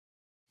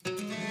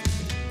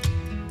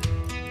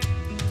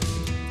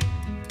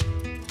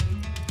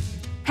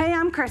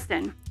I'm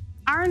Kristen.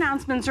 Our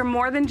announcements are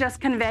more than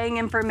just conveying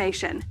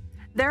information.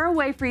 They're a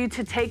way for you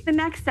to take the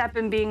next step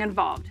in being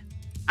involved.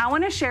 I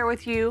want to share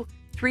with you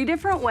 3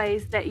 different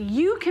ways that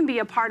you can be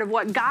a part of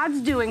what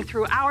God's doing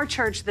through our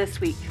church this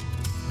week.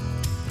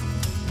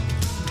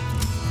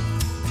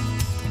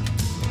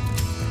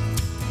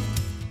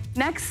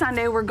 Next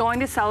Sunday, we're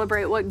going to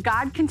celebrate what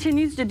God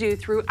continues to do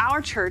through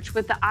our church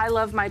with the I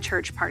Love My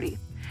Church party.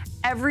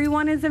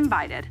 Everyone is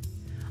invited.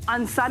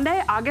 On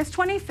Sunday, August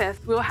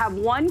 25th, we'll have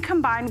one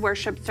combined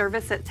worship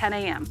service at 10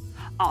 a.m.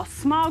 All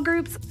small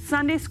groups,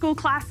 Sunday school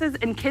classes,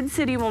 and Kid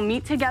City will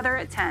meet together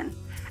at 10.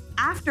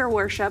 After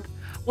worship,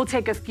 we'll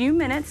take a few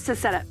minutes to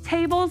set up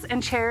tables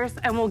and chairs,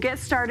 and we'll get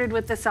started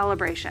with the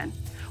celebration.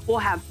 We'll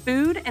have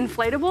food,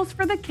 inflatables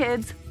for the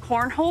kids,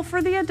 cornhole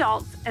for the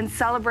adults, and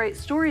celebrate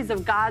stories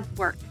of God's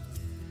work.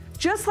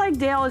 Just like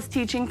Dale is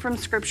teaching from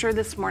Scripture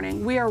this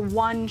morning, we are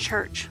one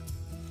church.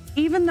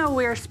 Even though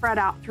we are spread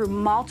out through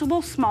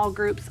multiple small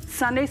groups,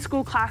 Sunday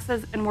school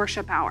classes, and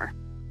worship hour.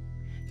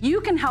 You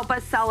can help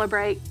us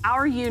celebrate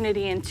our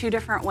unity in 2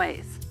 different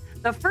ways.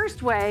 The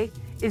first way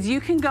is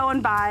you can go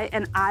and buy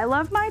an I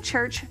Love My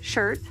Church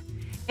shirt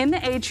in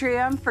the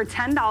atrium for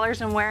 $10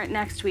 and wear it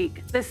next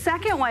week. The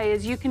second way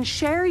is you can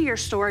share your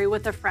story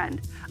with a friend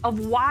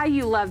of why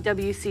you love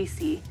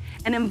WCC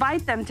and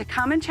invite them to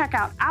come and check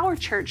out our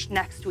church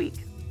next week.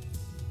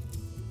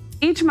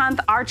 Each month,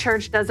 our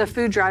church does a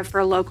food drive for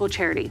a local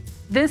charity.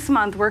 This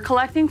month, we're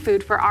collecting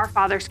food for Our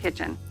Father's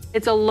Kitchen.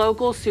 It's a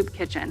local soup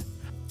kitchen.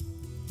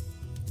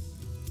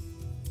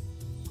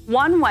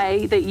 One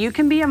way that you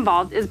can be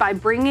involved is by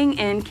bringing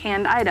in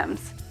canned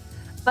items.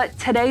 But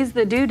today's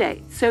the due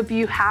date, so if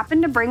you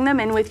happen to bring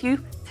them in with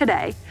you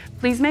today,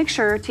 please make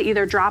sure to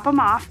either drop them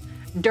off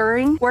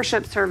during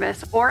worship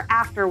service or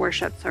after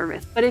worship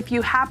service. But if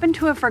you happen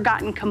to have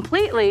forgotten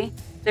completely,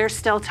 there's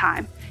still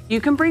time. You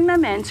can bring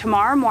them in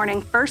tomorrow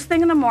morning, first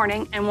thing in the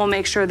morning, and we'll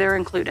make sure they're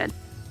included.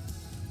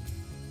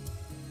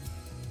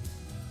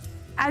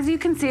 As you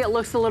can see, it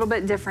looks a little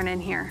bit different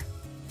in here.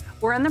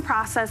 We're in the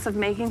process of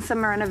making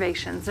some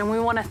renovations, and we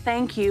want to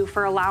thank you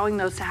for allowing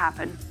those to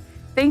happen.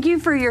 Thank you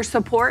for your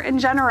support and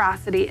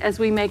generosity as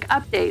we make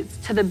updates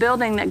to the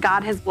building that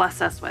God has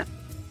blessed us with.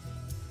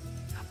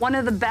 One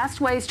of the best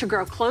ways to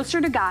grow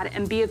closer to God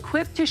and be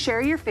equipped to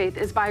share your faith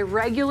is by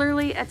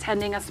regularly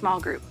attending a small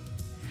group.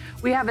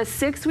 We have a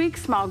 6-week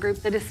small group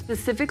that is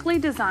specifically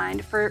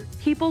designed for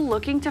people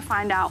looking to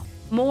find out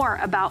more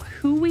about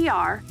who we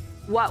are,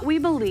 what we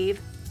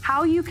believe,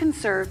 how you can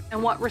serve,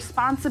 and what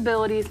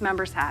responsibilities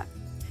members have.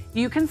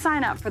 You can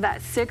sign up for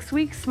that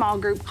 6-week small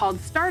group called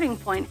Starting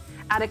Point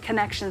at a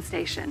connection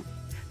station.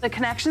 The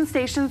connection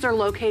stations are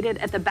located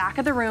at the back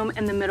of the room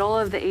in the middle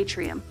of the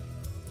atrium.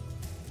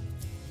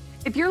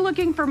 If you're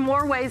looking for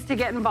more ways to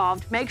get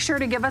involved, make sure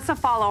to give us a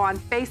follow on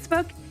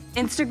Facebook,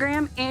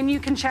 Instagram, and you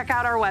can check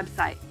out our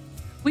website.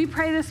 We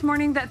pray this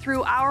morning that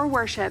through our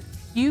worship,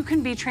 you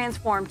can be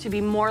transformed to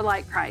be more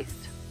like Christ.